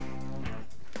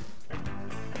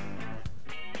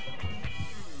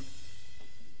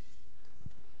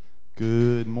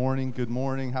Good morning, good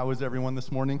morning. How is everyone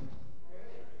this morning?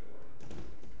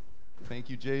 Thank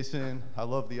you, Jason. I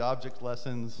love the object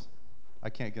lessons.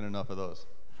 I can't get enough of those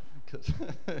because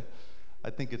I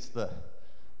think it's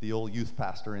the old youth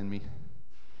pastor in me.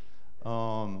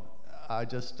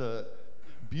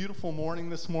 Beautiful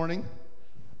morning this morning.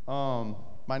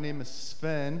 My name is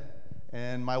Sven,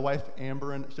 and my wife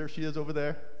Amber, and there she is over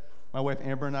there. My wife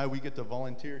Amber and I, we get to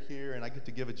volunteer here, and I get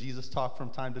to give a Jesus talk from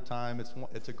time to time.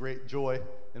 It's a great joy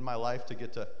in my life to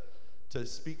get to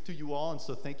speak to you all, and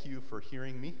so thank you for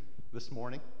hearing me this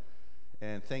morning.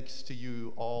 And thanks to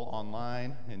you all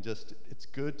online, and just it's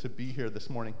good to be here this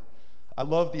morning. I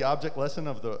love the object lesson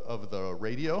of the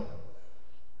radio.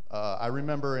 I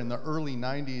remember in the early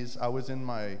 90s, I was in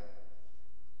my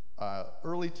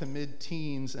early to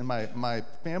mid-teens, and my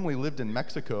family lived in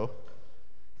Mexico,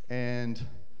 and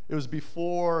it was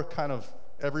before kind of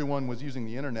everyone was using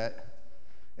the internet.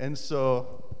 And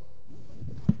so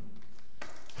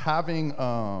having,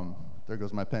 there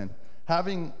goes my pen,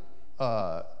 having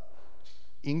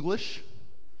English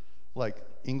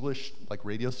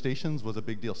radio stations was a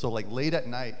big deal. So like late at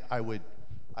night, I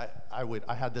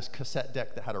had this cassette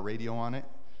deck that had a radio on it.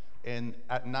 And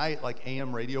at night, like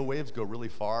AM radio waves go really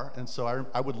far. And so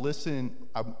I would listen,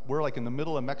 we're like in the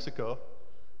middle of Mexico,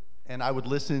 and I would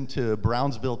listen to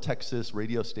Brownsville, Texas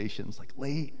radio stations, like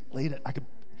late.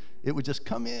 It would just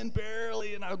come in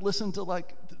barely, and I would listen to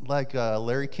like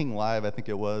Larry King Live, I think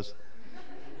it was,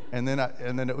 and then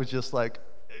it was just like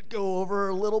it'd go over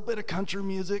a little bit of country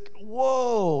music.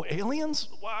 Whoa, aliens!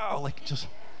 Wow,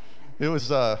 it was.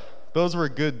 Those were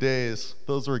good days.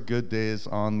 Those were good days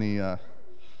on the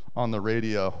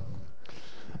radio.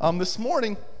 This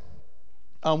morning,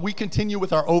 we continue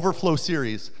with our Overflow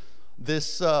series.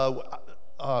 This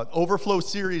Overflow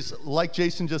series, like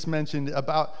Jason just mentioned,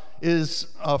 is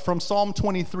from Psalm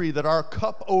 23, that our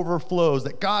cup overflows,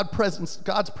 that God's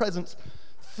presence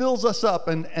fills us up,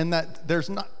 and that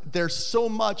there's so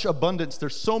much abundance,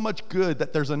 there's so much good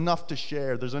that there's enough to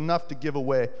share, there's enough to give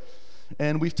away.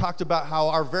 And we've talked about how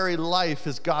our very life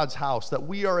is God's house, that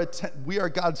we are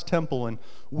God's temple, and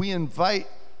we invite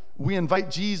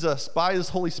Jesus by his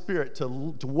Holy Spirit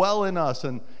to dwell in us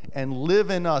and live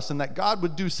in us, and that God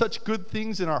would do such good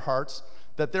things in our hearts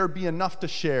that there would be enough to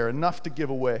share, enough to give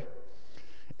away.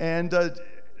 And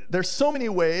there's so many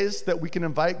ways that we can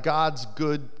invite God's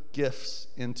good gifts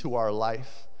into our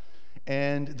life.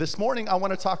 And this morning I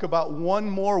want to talk about one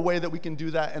more way that we can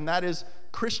do that, and that is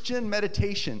Christian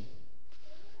meditation.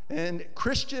 And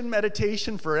Christian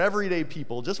meditation for everyday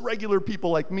people, just regular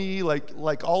people like me,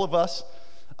 like all of us.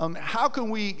 How can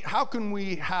we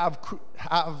have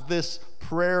this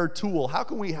prayer tool? How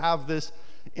can we have this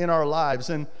in our lives?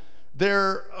 And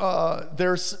there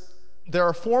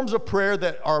are forms of prayer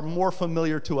that are more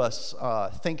familiar to us: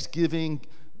 thanksgiving,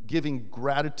 giving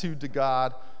gratitude to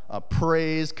God,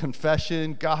 praise,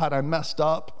 confession. God, I messed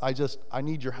up. I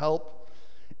need your help.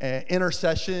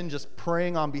 Intercession, just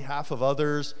praying on behalf of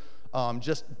others.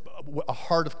 Just a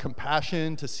heart of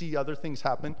compassion to see other things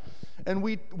happen. And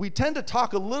we tend to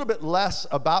talk a little bit less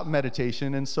about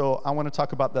meditation, and so I want to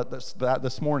talk about that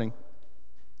this morning.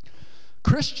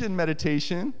 Christian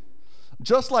meditation,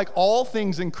 just like all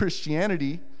things in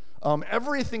Christianity,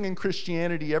 everything in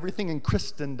Christianity, everything in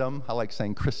Christendom, I like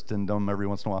saying Christendom every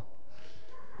once in a while,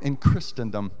 in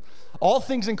Christendom, all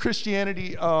things in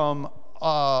Christianity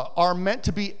are meant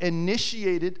to be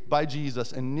initiated by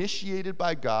Jesus, initiated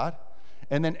by God,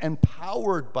 and then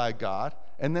empowered by God,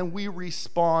 and then we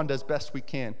respond as best we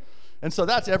can. And so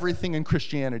that's everything in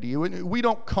Christianity. We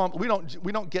don't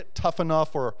get tough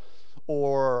enough or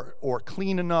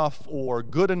clean enough or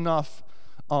good enough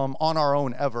on our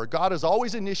own ever. God is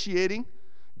always initiating,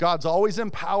 God's always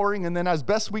empowering, and then as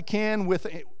best we can with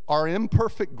our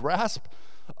imperfect grasp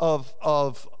of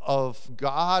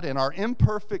God and our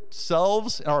imperfect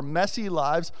selves, our messy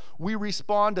lives, we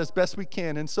respond as best we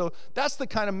can. And so that's the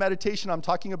kind of meditation I'm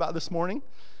talking about this morning.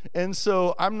 And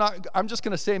so I'm just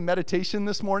going to say meditation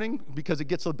this morning because it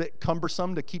gets a bit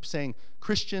cumbersome to keep saying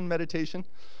Christian meditation.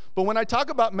 But when I talk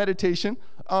about meditation,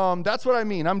 that's what I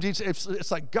mean.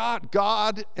 It's like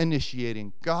God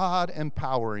initiating, God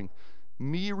empowering,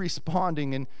 me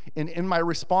responding, and in my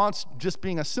response just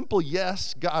being a simple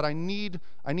yes. God, I need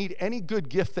any good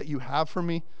gift that you have for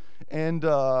me, and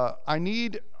I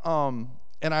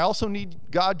also need,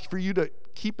 God, for you to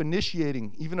keep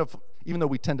initiating, even though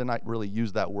we tend to not really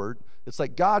use that word. It's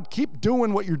like, God, keep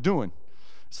doing what you're doing.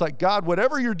 It's like, God,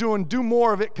 whatever you're doing, do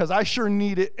more of it, because I sure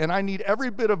need it, and I need every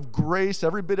bit of grace,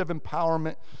 every bit of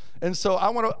empowerment, And so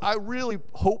I really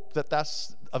hope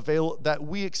that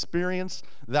we experience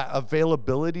that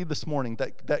availability this morning,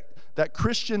 that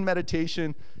Christian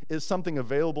meditation is something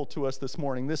available to us this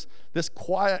morning. This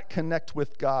quiet connect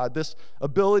with God, this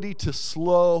ability to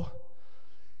slow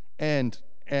and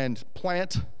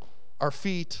plant our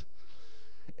feet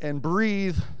and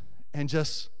breathe and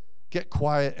just get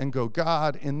quiet and go,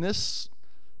 God, in this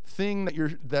thing that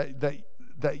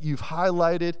you've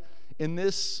highlighted, in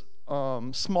this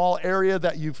small area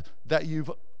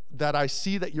that I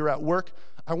see that you're at work,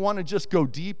 I want to just go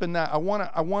deep in that. I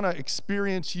want to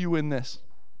experience you in this.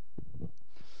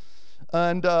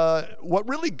 And what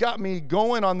really got me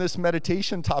going on this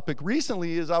meditation topic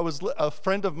recently is a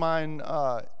friend of mine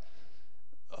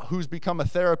who's become a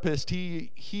therapist.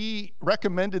 He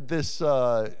recommended this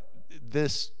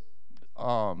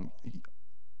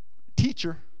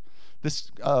teacher,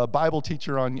 this Bible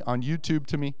teacher on YouTube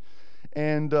to me,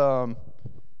 and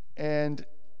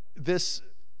this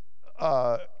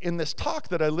in this talk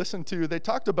that I listened to, it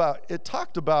talked about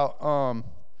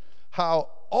how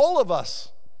all of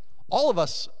us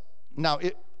now,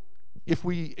 if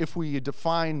we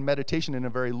define meditation in a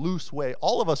very loose way,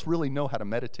 all of us really know how to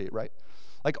meditate, right?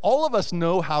 Like, all of us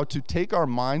know how to take our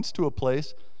minds to a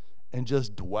place and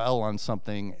just dwell on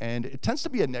something, and it tends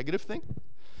to be a negative thing.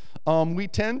 We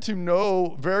tend to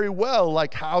know very well,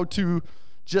 like, how to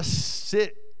just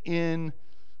sit in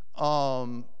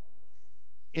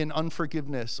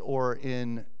unforgiveness or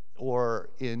in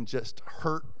just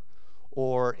hurt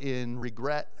or in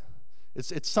regret.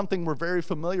 It's something we're very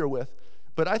familiar with.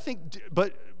 But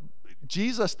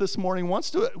Jesus this morning wants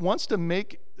to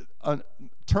make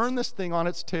turn this thing on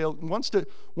its tail. Wants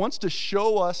to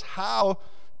show us how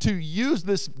to use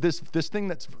this thing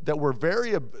that we're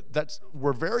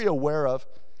very aware of,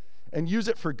 and use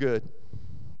it for good.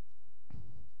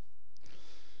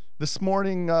 This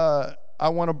morning,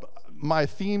 my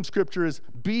theme scripture is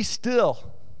be still,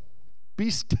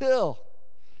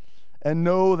 and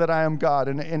know that I am God.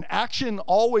 And action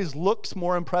always looks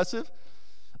more impressive.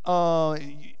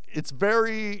 It's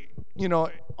very,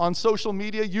 on social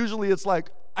media, usually it's like,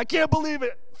 I can't believe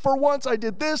it. For once I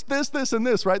did this, and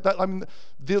this, right?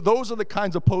 Those are the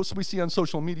kinds of posts we see on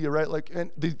social media, right? Like,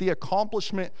 and the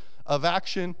accomplishment of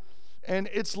action. And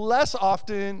it's less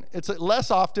often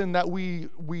that we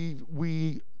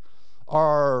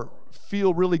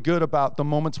feel really good about the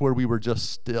moments where we were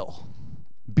just still,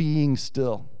 being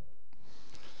still.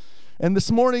 And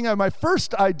this morning, my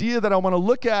first idea that I want to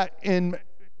look at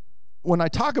when I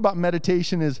talk about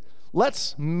meditation is,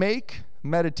 let's make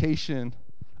meditation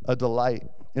a delight.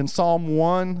 In Psalm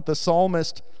 1, the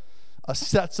psalmist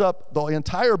sets up the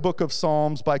entire book of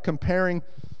Psalms by comparing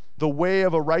the way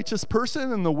of a righteous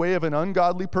person and the way of an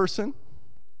ungodly person.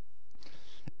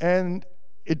 And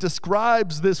it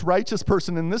describes this righteous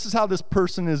person, and this is how this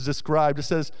person is described. It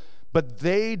says, but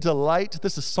they delight,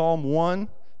 this is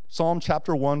Psalm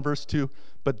chapter 1, verse 2,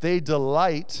 but they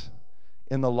delight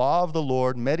in the law of the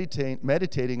Lord,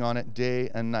 meditating on it day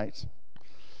and night.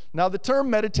 Now, the term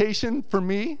meditation, for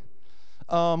me,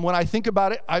 when I think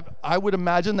about it, I would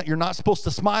imagine that you're not supposed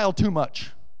to smile too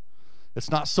much. It's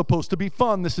not supposed to be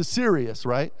fun. This is serious,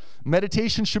 right?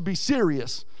 Meditation should be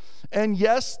serious. And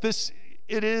yes,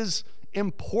 it is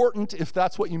important if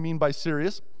that's what you mean by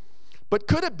serious. But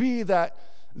could it be that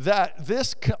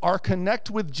our connect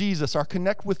with Jesus, our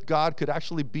connect with God, could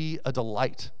actually be a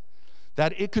delight?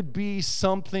 That it could be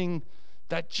something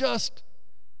that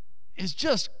is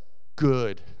just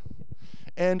good.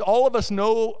 And all of us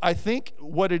know, I think,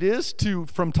 what it is to,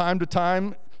 from time to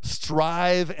time,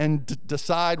 strive and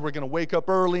decide we're going to wake up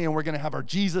early and we're going to have our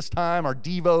Jesus time, our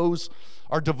devos,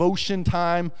 our devotion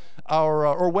time,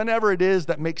 or whenever it is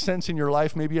that makes sense in your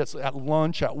life. Maybe it's at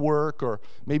lunch, at work, or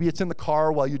maybe it's in the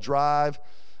car while you drive.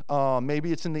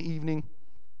 Maybe it's in the evening.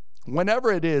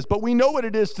 Whenever it is. But we know what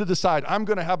it is to decide, I'm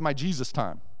going to have my Jesus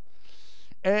time.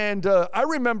 And I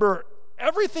remember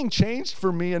everything changed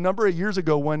for me a number of years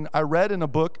ago when I read in a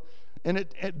book, and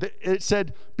it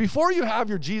said, before you have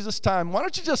your Jesus time, why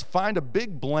don't you just find a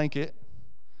big blanket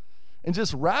and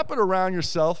just wrap it around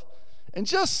yourself and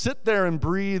just sit there and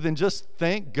breathe and just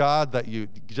thank God that you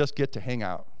just get to hang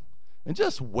out. And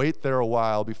just wait there a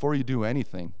while before you do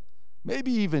anything.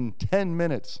 Maybe even 10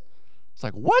 minutes. It's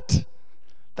like, what?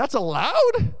 That's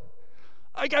allowed?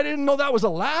 Like, I didn't know that was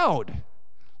allowed.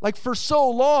 Like, for so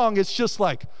long, it's just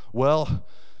like, well,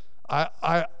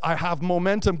 I have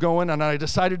momentum going, and I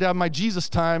decided to have my Jesus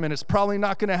time, and it's probably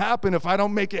not going to happen if I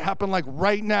don't make it happen like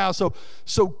right now. So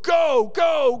go.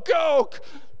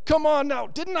 Come on now,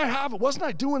 wasn't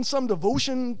I doing some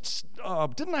devotion?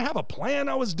 Didn't I have a plan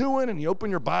I was doing? And you open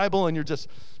your Bible and you're just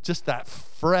that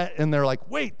fret, and they're like,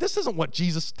 wait, this isn't what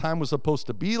Jesus' time was supposed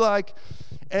to be like.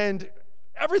 And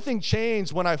everything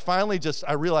changed when I finally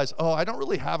I realized, I don't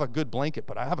really have a good blanket,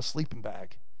 but I have a sleeping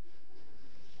bag.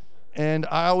 And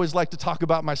I always like to talk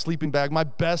about my sleeping bag. My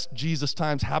best Jesus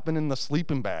times happen in the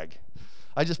sleeping bag.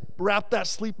 I just wrap that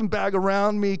sleeping bag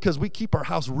around me because we keep our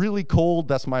house really cold.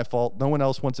 That's my fault. No one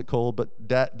else wants it cold, but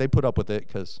Dad, they put up with it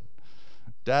because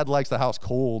Dad likes the house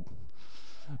cold.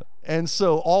 And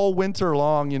so all winter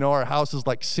long, our house is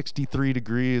like 63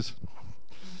 degrees.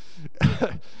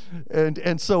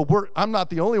 and so I'm not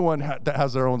the only one that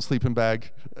has their own sleeping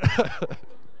bag.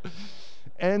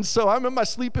 And so I'm in my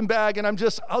sleeping bag, and I'll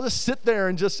just sit there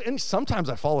and sometimes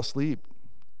I fall asleep.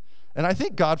 And I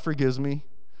think God forgives me.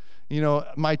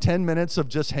 My 10 minutes of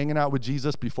just hanging out with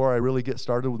Jesus before I really get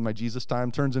started with my Jesus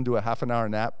time turns into a half an hour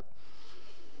nap.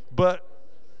 But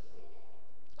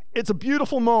it's a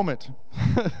beautiful moment.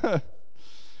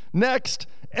 Next,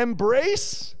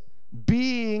 embrace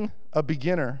being a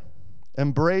beginner.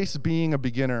 Embrace being a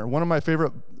beginner. One of my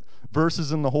favorite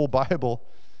verses in the whole Bible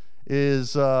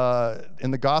is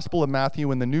in the Gospel of Matthew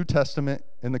in the New Testament,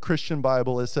 in the Christian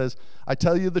Bible. It says, I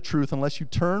tell you the truth, unless you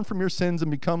turn from your sins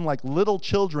and become like little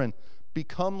children,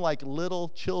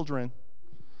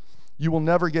 you will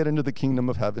never get into the kingdom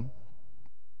of heaven.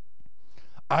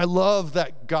 I love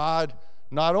that God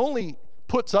not only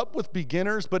puts up with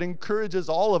beginners, but encourages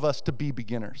all of us to be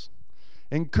beginners.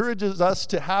 Encourages us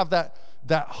to have that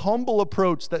humble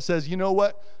approach that says, you know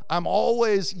what? I'm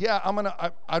always,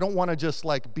 I don't want to just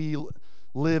like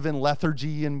live in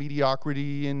lethargy and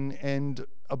mediocrity and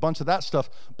a bunch of that stuff,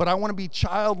 but I want to be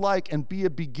childlike and be a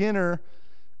beginner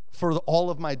for all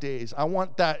of my days. I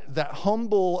want that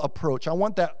humble approach. I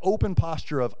want that open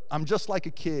posture of I'm just like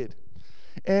a kid.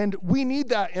 And we need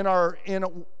that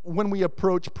when we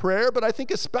approach prayer, but I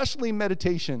think especially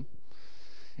meditation.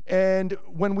 And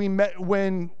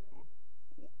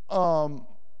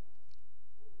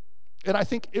and I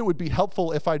think it would be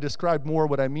helpful if I described more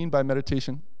what I mean by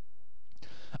meditation.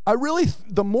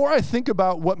 The more I think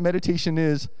about what meditation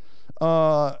is,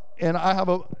 and I have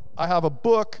a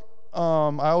book.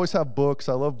 I always have books.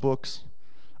 I love books.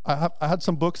 I had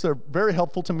some books that are very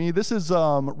helpful to me. This is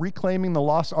Reclaiming the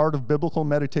Lost Art of Biblical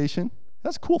Meditation.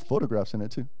 That's cool photographs in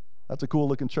it too. That's a cool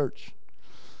looking church.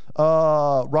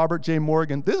 Robert J.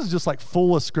 Morgan. This is just like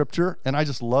full of scripture, and I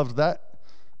just loved that.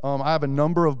 I have a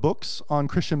number of books on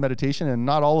Christian meditation, and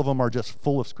not all of them are just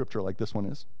full of scripture like this one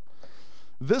is.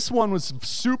 This one was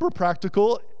super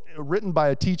practical, written by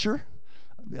a teacher.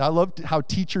 I loved how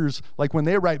teachers, like when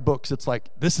they write books, it's like,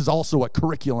 this is also a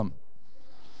curriculum.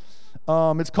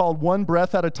 It's called One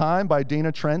Breath at a Time by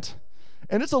Dana Trent.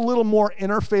 And it's a little more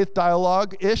interfaith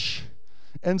dialogue-ish.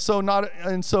 And so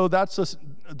that's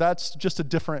just a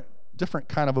different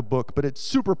kind of a book, but it's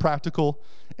super practical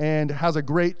and has a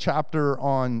great chapter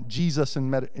on Jesus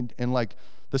and like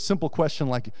the simple question,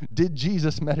 like, did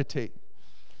Jesus meditate?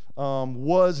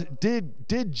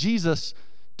 Did Jesus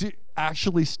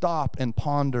actually stop and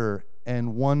ponder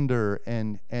and wonder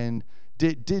and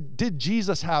did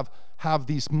Jesus have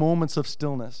these moments of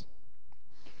stillness?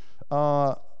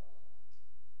 And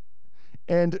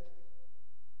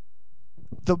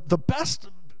the best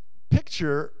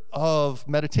picture of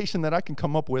meditation that I can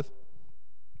come up with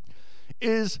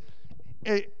is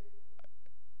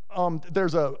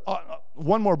there's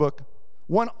one more book.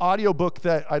 One audio book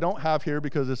that I don't have here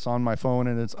because it's on my phone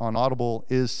and it's on Audible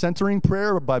is Centering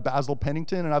Prayer by Basil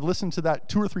Pennington, and I've listened to that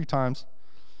 2 or 3 times.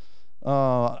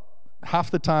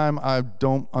 Half the time I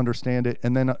don't understand it,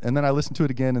 and then I listen to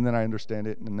it again, and then I understand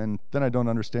it, and then I don't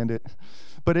understand it.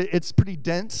 But it's pretty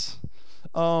dense.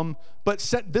 But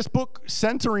this book,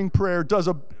 Centering Prayer, does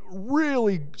a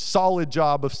really solid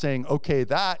job of saying, okay,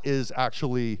 that is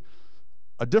actually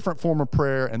a different form of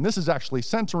prayer, and this is actually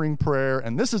centering prayer,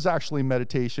 and this is actually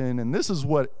meditation, and this is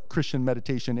what Christian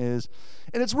meditation is.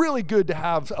 And it's really good to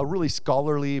have a really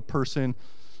scholarly person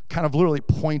kind of literally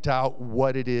point out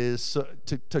what it is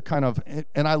to kind of,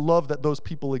 and I love that those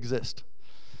people exist.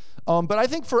 But I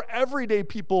think for everyday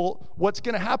people, what's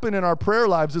going to happen in our prayer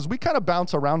lives is we kind of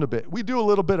bounce around a bit. We do a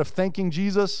little bit of thanking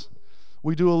Jesus.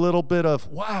 We do a little bit of,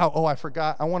 wow, I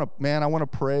forgot. I want to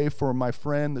pray for my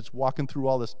friend that's walking through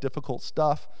all this difficult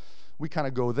stuff. We kind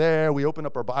of go there. We open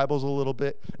up our Bibles a little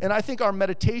bit. And I think our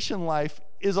meditation life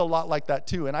is a lot like that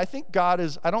too. And I think I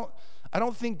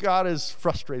don't think God is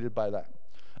frustrated by that.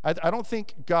 I don't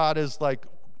think God is like,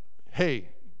 hey,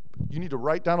 you need to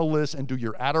write down a list and do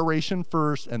your adoration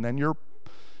first, and then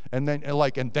and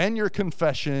then your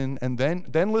confession, and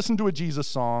then listen to a Jesus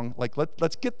song. Like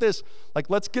let's get this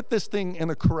thing in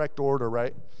the correct order,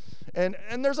 right? And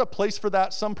there's a place for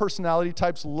that. Some personality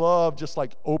types love just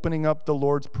like opening up the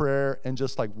Lord's Prayer and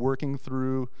just like working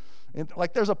through, and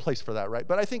like there's a place for that, right?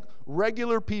 But I think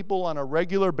regular people on a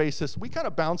regular basis, we kind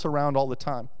of bounce around all the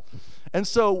time. And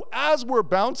so as we're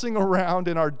bouncing around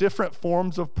in our different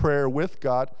forms of prayer with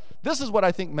God, this is what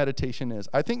I think meditation is.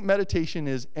 I think meditation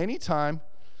is any time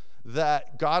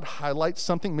that God highlights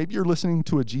something. Maybe you're listening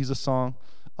to a Jesus song.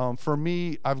 For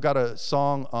me, I've got a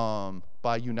song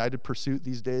by United Pursuit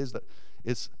these days that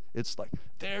it's like,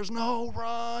 there's no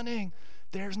running.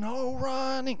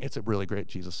 It's a really great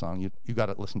Jesus song. You got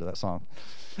to listen to that song.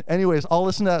 Anyways, I'll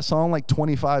listen to that song like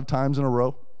 25 times in a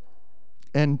row.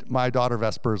 And my daughter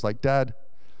Vesper is like, Dad,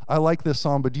 I like this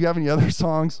song, but do you have any other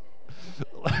songs?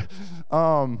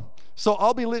 So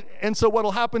I'll be and so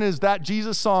what'll happen is that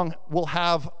Jesus song will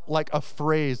have like a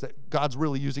phrase that God's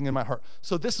really using in my heart.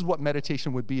 So this is what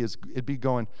meditation would be, it'd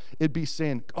be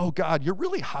saying, oh God, you're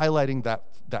really highlighting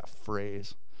that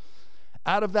phrase.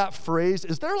 Out of that phrase,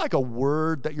 is there like a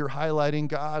word that you're highlighting,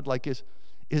 God? Like is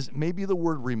maybe the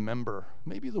word remember,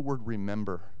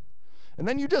 And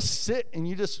then you just sit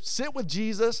with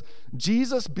Jesus,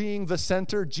 Jesus being the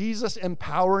center, Jesus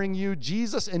empowering you,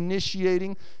 Jesus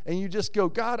initiating, and you just go,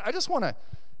 God, I just want to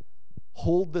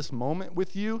hold this moment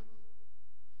with you.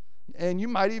 And you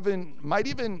might even,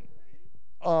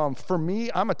 for me,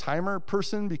 I'm a timer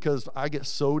person because I get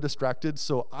so distracted.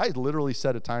 So I literally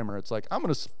set a timer. It's like, I'm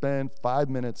going to spend 5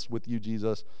 minutes with you,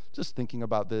 Jesus, just thinking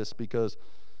about this, because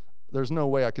there's no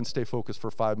way I can stay focused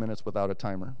for 5 minutes without a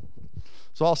timer.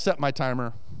 So I'll set my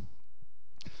timer,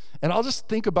 and I'll just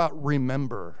think about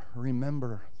remember.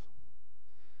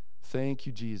 Thank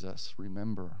you, Jesus,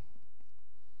 remember.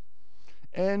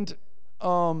 And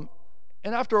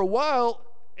after a while,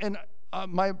 and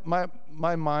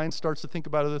my mind starts to think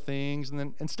about other things, and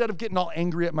then instead of getting all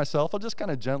angry at myself, I'll just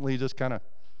kind of gently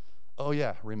oh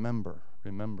yeah, remember.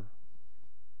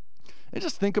 And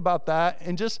just think about that,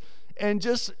 and just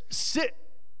sit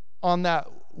on that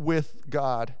with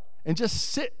God, and just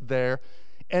sit there.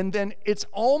 And then it's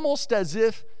almost as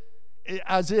if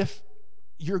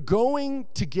you're going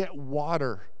to get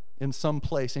water in some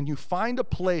place, and you find a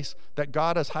place that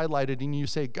God has highlighted, and you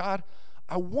say, God,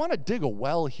 I want to dig a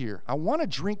well here. I want to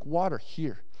drink water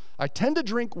here. I tend to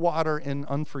drink water in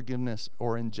unforgiveness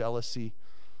or in jealousy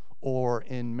or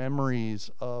in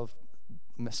memories of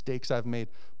mistakes I've made,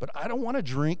 but I don't want to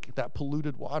drink that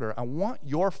polluted water. I want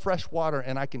your fresh water,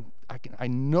 and I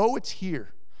know it's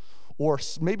here. Or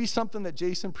maybe something that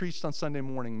Jason preached on Sunday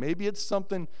morning. Maybe it's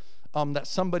something that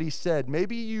somebody said.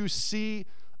 Maybe you see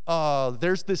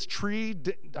there's this tree.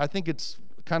 I think it's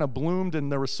kind of bloomed,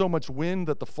 and there was so much wind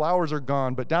that the flowers are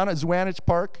gone. But down at Zwanich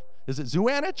Park, is it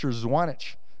Zwanich or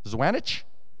Zwanich?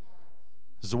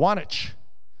 Zwanich.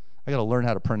 I got to learn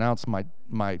how to pronounce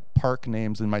my park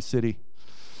names in my city.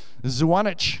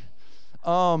 Zwanich.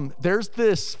 There's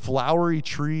this flowery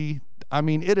tree. I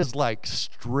mean, it is like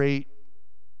straight.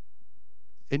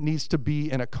 It needs to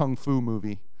be in a kung fu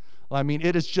movie. I mean,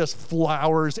 it is just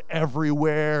flowers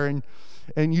everywhere,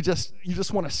 and you just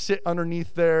want to sit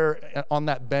underneath there on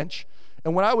that bench.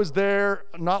 And when I was there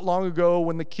not long ago,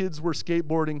 when the kids were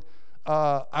skateboarding,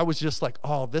 I was just like,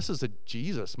 oh, this is a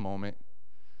Jesus moment.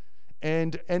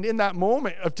 And in that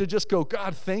moment of to just go,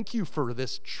 God, thank you for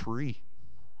this tree.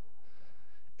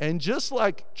 And just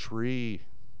like tree.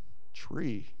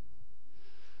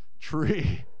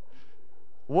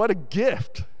 What a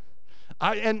gift.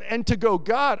 And to go,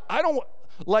 God, I don't,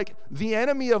 like, the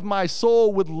enemy of my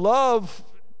soul would love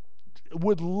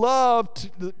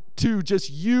to just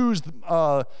use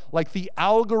like the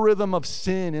algorithm of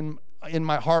sin in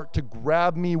my heart to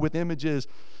grab me with images,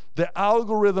 the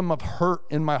algorithm of hurt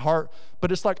in my heart.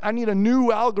 But it's like, I need a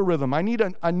new algorithm. I need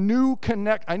a new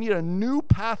connect. I need a new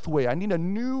pathway. I need a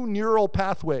new neural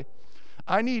pathway.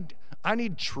 I need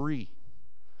tree.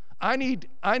 I need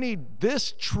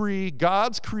this tree,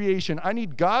 God's creation. I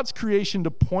need God's creation to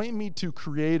point me to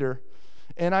Creator.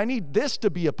 And I need this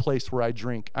to be a place where I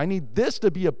drink. I need this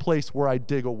to be a place where I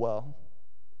dig a well.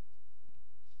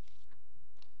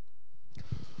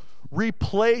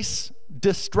 Replace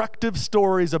destructive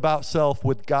stories about self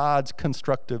with God's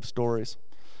constructive stories.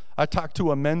 I talked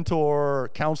to a mentor,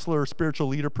 counselor, spiritual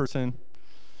leader person,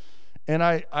 and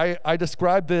I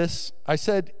described this. I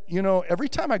said, every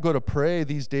time I go to pray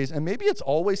these days, and maybe it's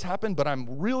always happened, but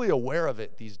I'm really aware of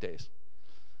it these days.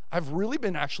 I've really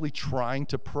been actually trying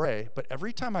to pray, but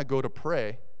every time I go to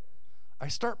pray, I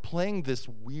start playing this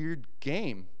weird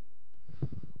game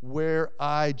where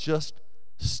I just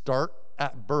start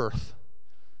at birth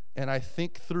and I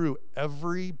think through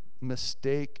every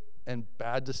mistake and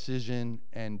bad decision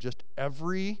and just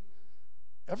every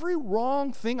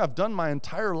wrong thing I've done my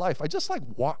entire life. I just like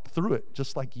walk through it,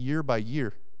 just like year by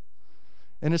year.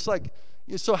 And it's like,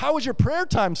 so how was your prayer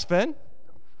time, Sven?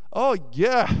 Oh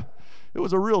yeah, it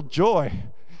was a real joy.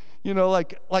 You know,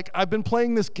 like I've been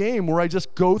playing this game where I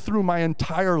just go through my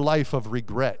entire life of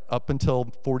regret up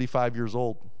until 45 years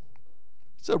old.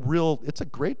 It's a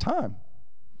great time.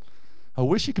 I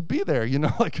wish you could be there, you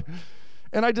know, like,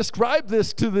 and I described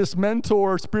this to this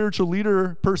mentor, spiritual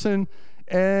leader person,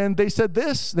 and they said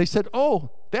this. They said,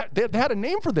 oh, they had a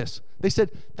name for this. They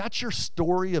said, that's your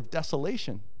story of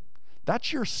desolation.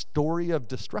 That's your story of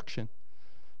destruction.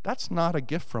 That's not a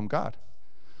gift from God.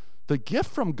 The gift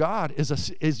from God is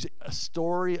a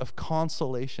story of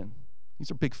consolation.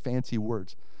 These are big fancy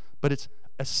words, but it's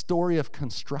a story of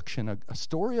construction, a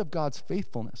story of God's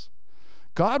faithfulness.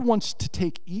 God wants to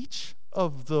take each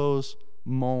of those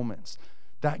moments.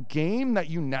 That game that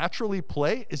you naturally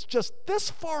play is just this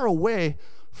far away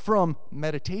from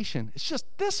meditation. It's just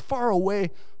this far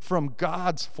away from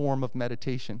God's form of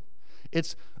meditation.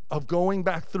 It's of going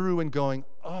back through and going,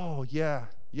 oh yeah,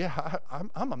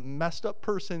 I'm a messed up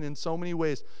person in so many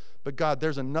ways. But God,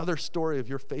 there's another story of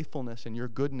your faithfulness and your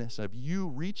goodness, of you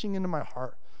reaching into my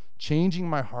heart, changing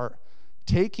my heart,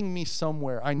 taking me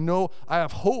somewhere. I know I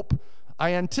have hope.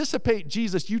 I anticipate,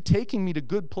 Jesus, you taking me to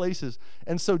good places.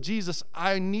 And so, Jesus,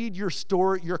 I need your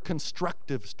story, your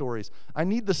constructive stories. I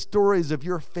need the stories of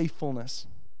your faithfulness.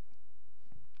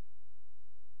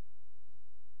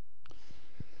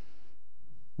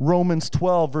 Romans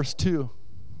 12, verse 2.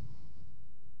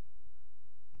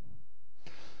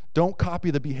 Don't copy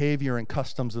the behavior and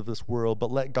customs of this world, but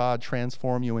let God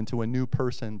transform you into a new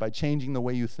person by changing the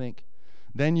way you think.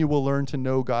 Then you will learn to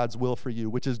know God's will for you,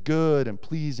 which is good and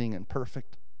pleasing and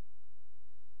perfect.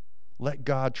 Let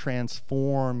God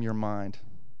transform your mind.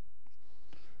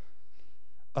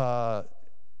 When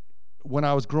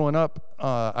I was growing up,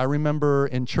 I remember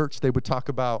in church they would talk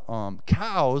about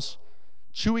cows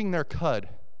chewing their cud.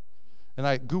 And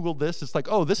I Googled this. It's like,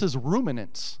 oh, this is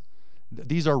ruminants.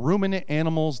 These are ruminant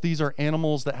animals. These are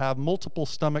animals that have multiple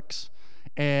stomachs,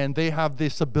 and they have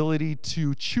this ability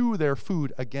to chew their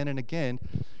food again and again.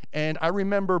 And I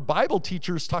remember Bible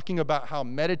teachers talking about how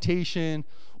meditation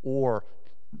or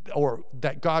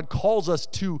that God calls us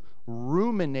to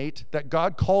ruminate, that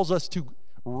God calls us to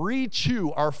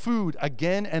re-chew our food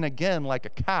again and again like a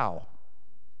cow.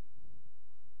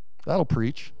 That'll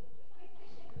preach.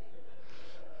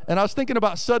 And I was thinking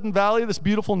about Sudden Valley, this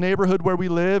beautiful neighborhood where we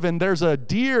live, and there's a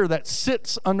deer that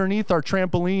sits underneath our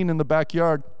trampoline in the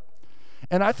backyard.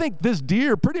 And I think this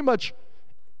deer pretty much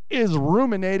is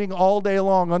ruminating all day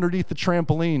long underneath the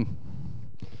trampoline.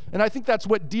 And I think that's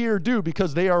what deer do,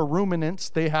 because they are ruminants.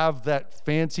 They have that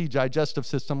fancy digestive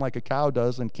system like a cow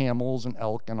does, and camels and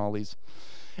elk and all these.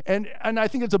 And I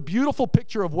think it's a beautiful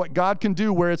picture of what God can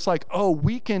do, where it's like, oh,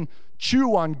 we can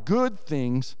chew on good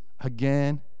things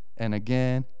again and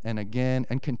again and again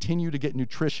and continue to get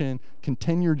nutrition,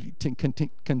 continue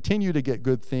to get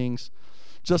good things.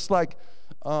 Just like,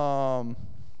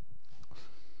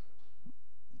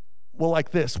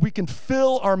 like this. We can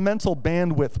fill our mental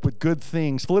bandwidth with good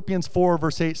things. Philippians 4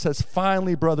 verse 8 says,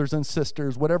 finally, brothers and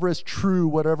sisters, whatever is true,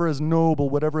 whatever is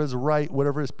noble, whatever is right,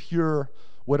 whatever is pure,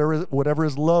 whatever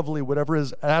is lovely, whatever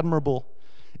is admirable,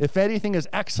 if anything is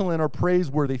excellent or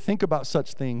praiseworthy, think about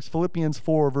such things. Philippians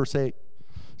 4 verse 8.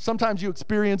 Sometimes you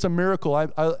experience a miracle.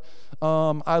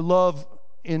 I love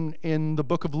in the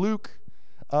book of Luke,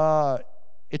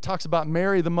 it talks about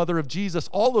Mary, the mother of Jesus,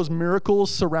 all those miracles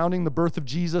surrounding the birth of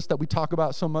Jesus that we talk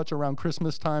about so much around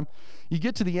Christmas time. You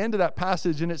get to the end of that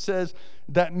passage and it says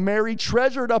that Mary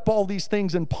treasured up all these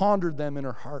things and pondered them in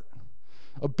her heart.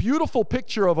 A beautiful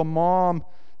picture of a mom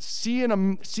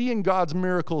seeing God's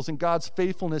miracles and God's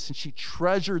faithfulness, and she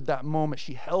treasured that moment.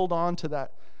 She held on to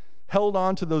that, held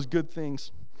on to those good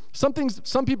things. Some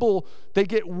people, they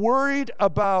get worried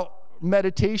about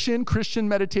meditation, Christian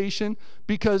meditation,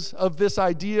 because of this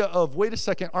idea of, wait a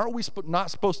second, aren't we not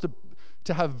supposed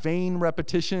to have vain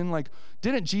repetition? Like,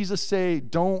 didn't Jesus say,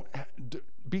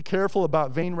 be careful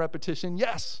about vain repetition?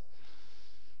 Yes.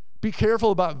 Be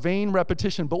careful about vain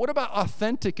repetition. But what about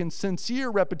authentic and sincere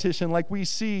repetition, like we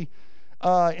see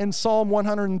in Psalm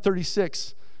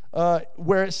 136,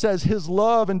 where it says his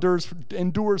love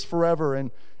endures forever,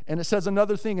 and it says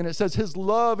another thing, and it says his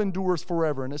love endures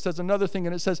forever, and it says another thing,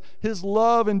 and it says his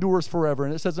love endures forever,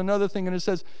 and it says another thing, and it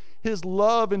says his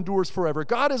love endures forever.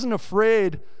 God isn't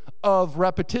afraid of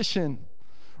repetition.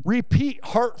 Repeat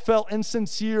heartfelt and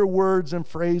sincere words and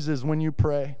phrases when you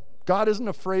pray. God isn't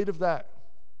afraid of that.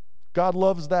 God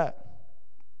loves that.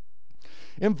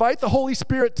 Invite the Holy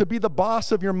Spirit to be the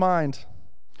boss of your mind.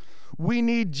 We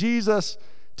need Jesus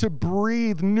to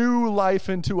breathe new life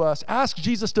into us. Ask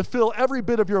Jesus to fill every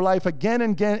bit of your life again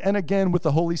and again and again with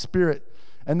the Holy Spirit.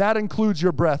 And that includes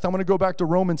your breath. I'm going to go back to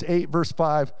Romans 8, verse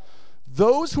 5.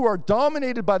 Those who are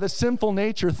dominated by the sinful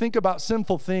nature think about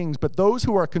sinful things, but those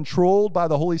who are controlled by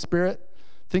the Holy Spirit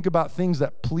think about things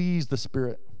that please the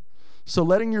Spirit. So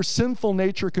letting your sinful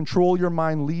nature control your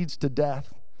mind leads to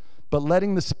death, but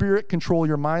letting the Spirit control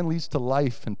your mind leads to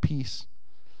life and peace.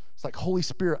 It's like, Holy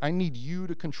Spirit, I need you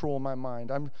to control my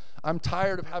mind. I'm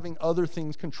tired of having other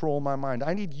things control my mind.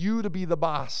 I need you to be the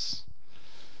boss.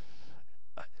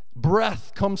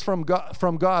 Breath comes from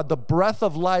God. The breath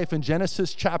of life in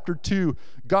Genesis chapter 2.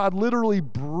 God literally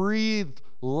breathed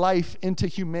life into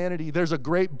humanity. There's a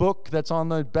great book that's on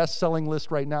the best-selling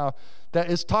list right now that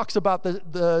talks about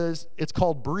it's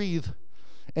called Breathe,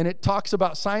 and it talks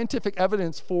about scientific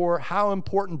evidence for how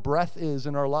important breath is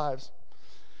in our lives.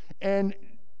 And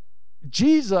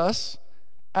Jesus,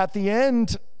 at the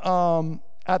end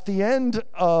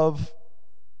of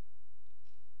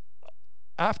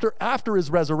after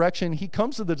his resurrection, he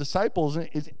comes to the disciples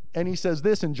and he says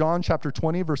this in John chapter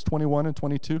 20, verse 21 and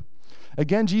 22.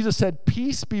 Again, Jesus said,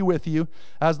 "Peace be with you.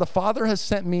 As the Father has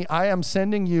sent me, I am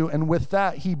sending you." And with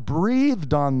that, he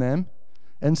breathed on them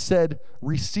and said,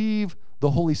 "Receive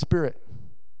the Holy Spirit."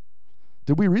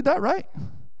 Did we read that right?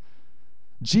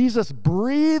 Jesus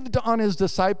breathed on his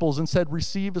disciples and said,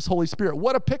 "Receive his Holy Spirit."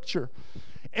 What a picture.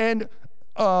 And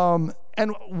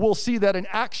we'll see that in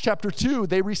Acts chapter 2,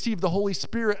 they received the Holy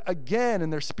Spirit again,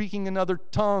 and they're speaking in other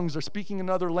tongues, they're speaking in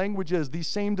other languages. These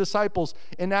same disciples,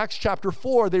 in Acts chapter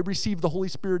 4, they received the Holy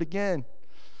Spirit again.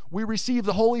 We receive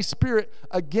the Holy Spirit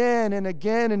again and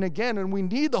again and again, and we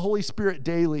need the Holy Spirit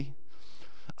daily.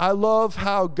 I love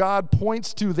how God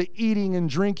points to the eating and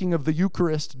drinking of the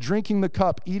Eucharist, drinking the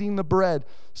cup, eating the bread,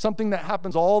 something that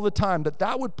happens all the time,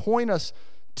 that would point us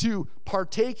to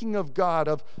partaking of God,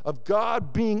 of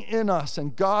God being in us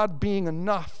and God being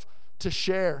enough to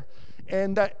share.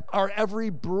 And that our every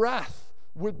breath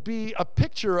would be a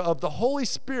picture of the Holy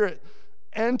Spirit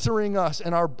entering us,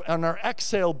 and our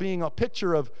exhale being a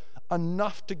picture of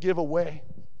enough to give away.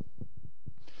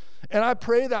 And I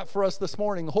pray that for us this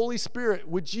morning. Holy Spirit,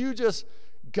 would you just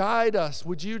guide us?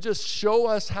 Would you just show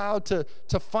us how to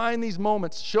find these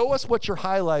moments? Show us what you're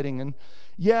highlighting. And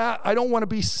yeah, I don't want to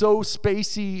be so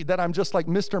spacey that I'm just like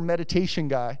Mr. Meditation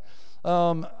guy.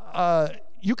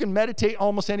 You can meditate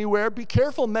almost anywhere. Be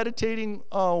careful meditating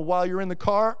while you're in the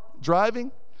car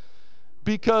driving,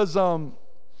 because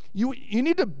you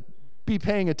need to be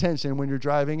paying attention when you're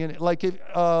driving, and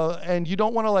and you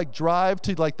don't want to like drive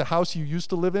to like the house you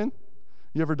used to live in.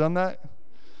 You ever done that?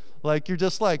 Like you're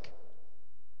just like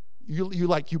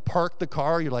you park the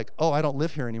car. You're like, oh, I don't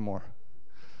live here anymore,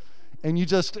 and you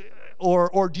just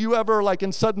or do you ever like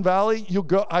in Sudden Valley?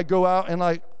 I go out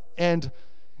and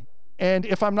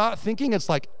if I'm not thinking, it's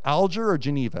like Alger or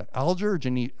Geneva,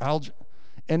 and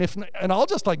I'll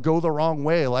just like go the wrong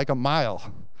way like a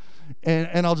mile,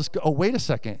 and I'll just go, oh, wait a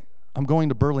second. I'm going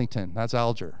to Burlington. That's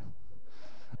Alger.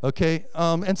 Okay?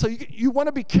 And so you want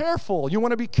to be careful. You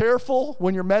want to be careful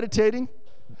when you're meditating.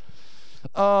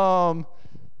 So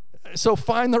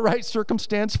find the right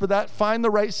circumstance for that. Find the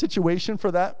right situation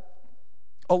for that.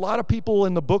 A lot of people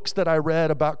in the books that I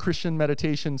read about Christian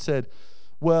meditation said,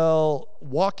 well,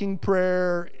 walking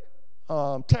prayer,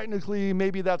 technically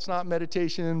maybe that's not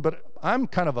meditation, but I'm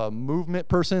kind of a movement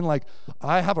person. Like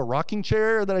I have a rocking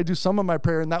chair that I do some of my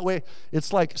prayer, and that way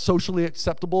it's like socially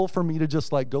acceptable for me to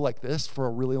just like go like this for a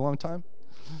really long time.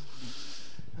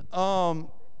 Like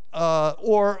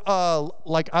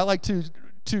I like to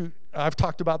I've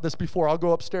talked about this before. I'll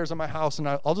go upstairs in my house and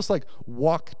I'll just like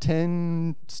walk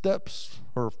 10 steps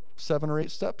or 7 or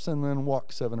 8 steps, and then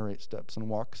walk 7 or 8 steps and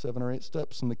walk 7 or 8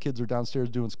 steps. And the kids are downstairs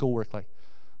doing schoolwork like,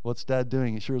 what's Dad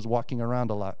doing? He sure is walking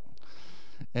around a lot.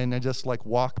 And I just like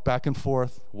walk back and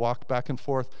forth.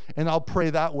 And I'll pray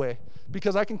that way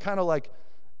because I can kind of like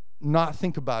not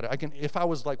think about it. If I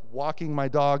was like walking my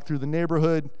dog through the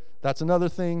neighborhood, that's another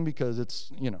thing because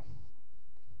it's,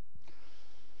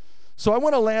 So I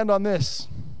want to land on this.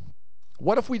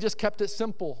 What if we just kept it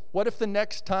simple? What if the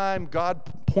next time God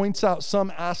points out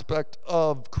some aspect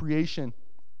of creation,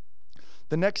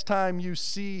 the next time you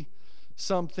see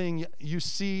something, you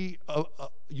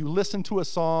listen to a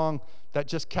song that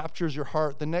just captures your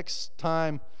heart, the next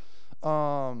time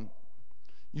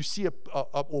you see a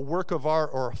work of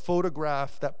art or a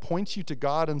photograph that points you to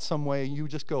God in some way, you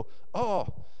just go, oh,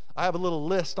 I have a little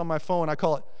list on my phone.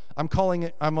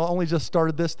 I'm only just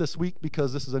started this week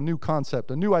because this is a new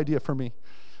concept, a new idea for me.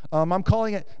 I'm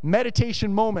calling it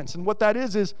meditation moments. And what that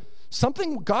is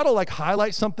something, God will like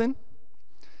highlight something,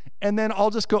 and then I'll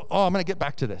just go, oh, I'm going to get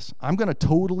back to this. I'm going to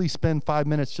totally spend 5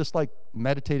 minutes just like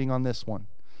meditating on this one.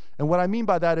 And what I mean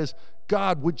by that is,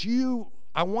 God,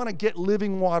 I want to get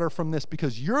living water from this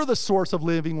because you're the source of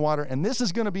living water, and this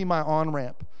is going to be my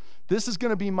on-ramp. This is going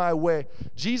to be my way.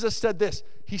 Jesus said this.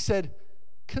 He said,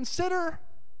 consider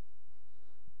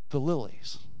the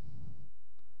lilies.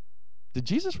 Did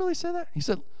Jesus really say that? He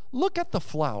said, look at the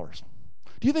flowers.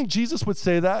 Do you think Jesus would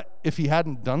say that if he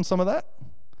hadn't done some of that?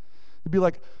 He'd be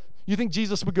like, you think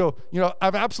Jesus would go,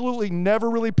 I've absolutely never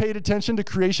really paid attention to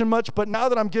creation much, but now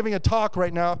that I'm giving a talk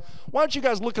right now, why don't you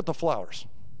guys look at the flowers?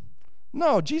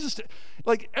 No, Jesus,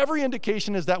 like every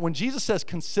indication is that when Jesus says,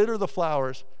 consider the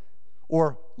flowers,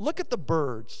 or look at the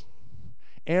birds.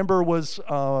 Amber was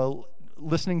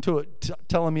listening to it,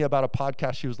 telling me about a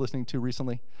podcast she was listening to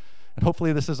recently. And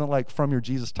hopefully this isn't like from your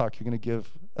Jesus talk you're going to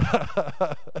give.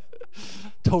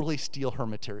 Totally steal her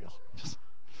material.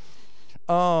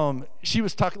 She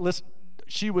was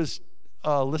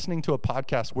listening to a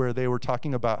podcast where they were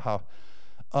talking about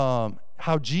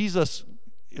how Jesus,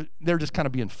 they're just kind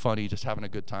of being funny, just having a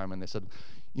good time. And they said,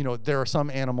 there are some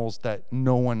animals that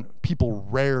people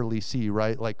rarely see,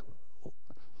 right? Like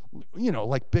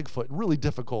Bigfoot, really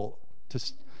difficult to,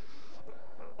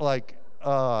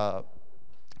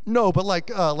 no, but like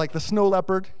the snow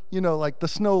leopard,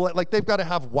 they've got to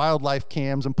have wildlife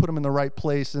cams and put them in the right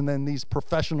place. And then these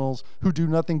professionals who do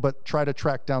nothing but try to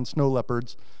track down snow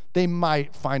leopards, they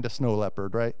might find a snow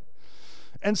leopard, right?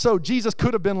 And so Jesus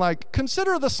could have been like,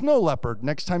 consider the snow leopard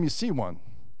next time you see one.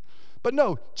 But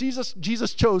no, Jesus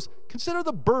chose, consider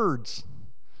the birds.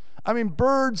 I mean,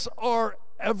 birds are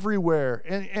everywhere.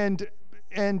 And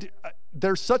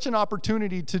there's such an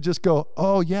opportunity to just go,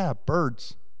 oh yeah,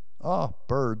 birds. Oh,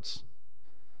 birds.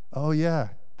 Oh yeah,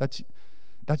 that's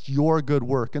your good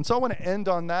work. And so I want to end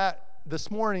on that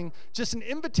this morning, just an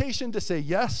invitation to say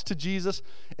yes to Jesus,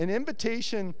 an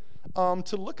invitation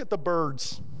to look at the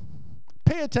birds.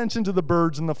 Pay attention to the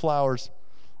birds and the flowers.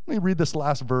 Let me read this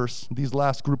last verse, these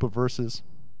last group of verses.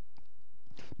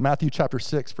 Matthew chapter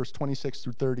 6, verse 26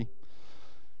 through 30.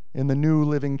 In the New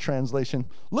Living Translation.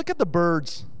 Look at the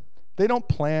birds. They don't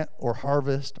plant or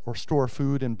harvest or store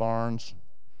food in barns,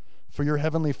 for your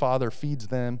heavenly Father feeds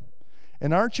them.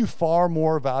 And aren't you far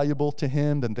more valuable to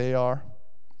him than they are?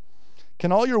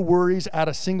 Can all your worries add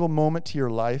a single moment to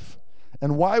your life?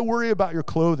 And why worry about your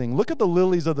clothing? Look at the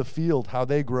lilies of the field, how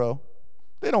they grow.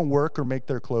 They don't work or make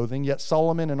their clothing, yet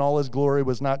Solomon in all his glory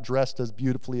was not dressed as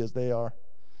beautifully as they are.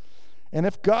 And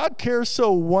if God cares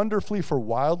so wonderfully for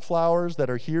wildflowers that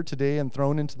are here today and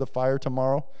thrown into the fire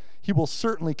tomorrow, he will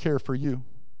certainly care for you.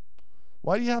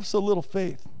 Why do you have so little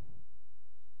faith?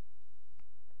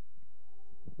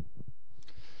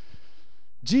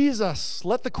 Jesus,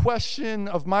 let the question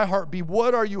of my heart be,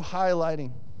 what are you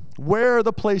highlighting? Where are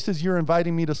the places you're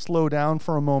inviting me to slow down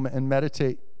for a moment and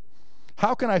meditate?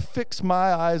 How can I fix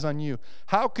my eyes on you?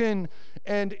 How can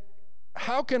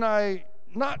I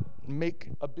not make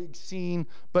a big scene,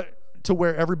 but to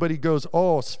where everybody goes,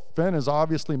 oh, Sven is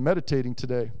obviously meditating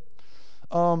today.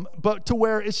 But to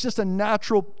where it's just a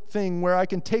natural thing where I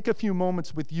can take a few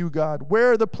moments with you, God.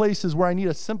 Where are the places where I need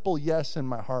a simple yes in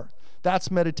my heart? That's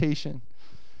meditation.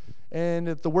 And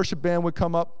if the worship band would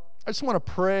come up, I just want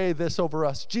to pray this over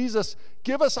us. Jesus,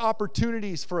 give us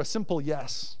opportunities for a simple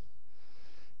yes.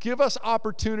 Give us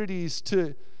opportunities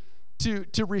to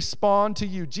respond to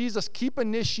you. Jesus, keep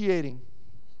initiating.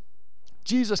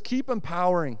 Jesus, keep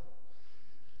empowering.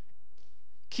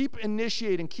 Keep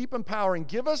initiating, keep empowering.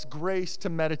 Give us grace to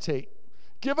meditate.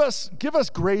 Give us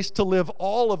grace to live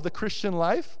all of the Christian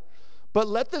life, but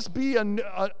let this be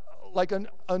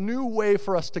a new way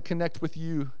for us to connect with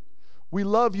you. We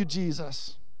love you,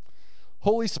 Jesus.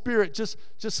 Holy Spirit, just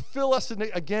fill us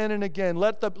again and again.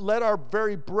 Let our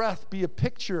very breath be a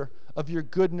picture of your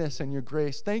goodness and your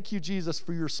grace. Thank you, Jesus,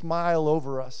 for your smile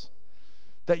over us,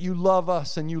 that you love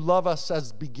us, and you love us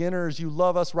as beginners. You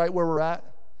love us right where we're at,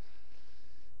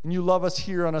 and you love us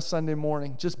here on a Sunday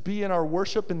morning. Just be in our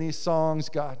worship in these songs,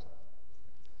 God.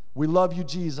 We love you,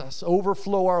 Jesus.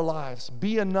 Overflow our lives.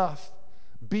 Be enough.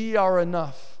 Be our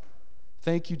enough.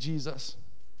 Thank you, Jesus.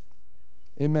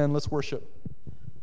 Amen. Let's worship.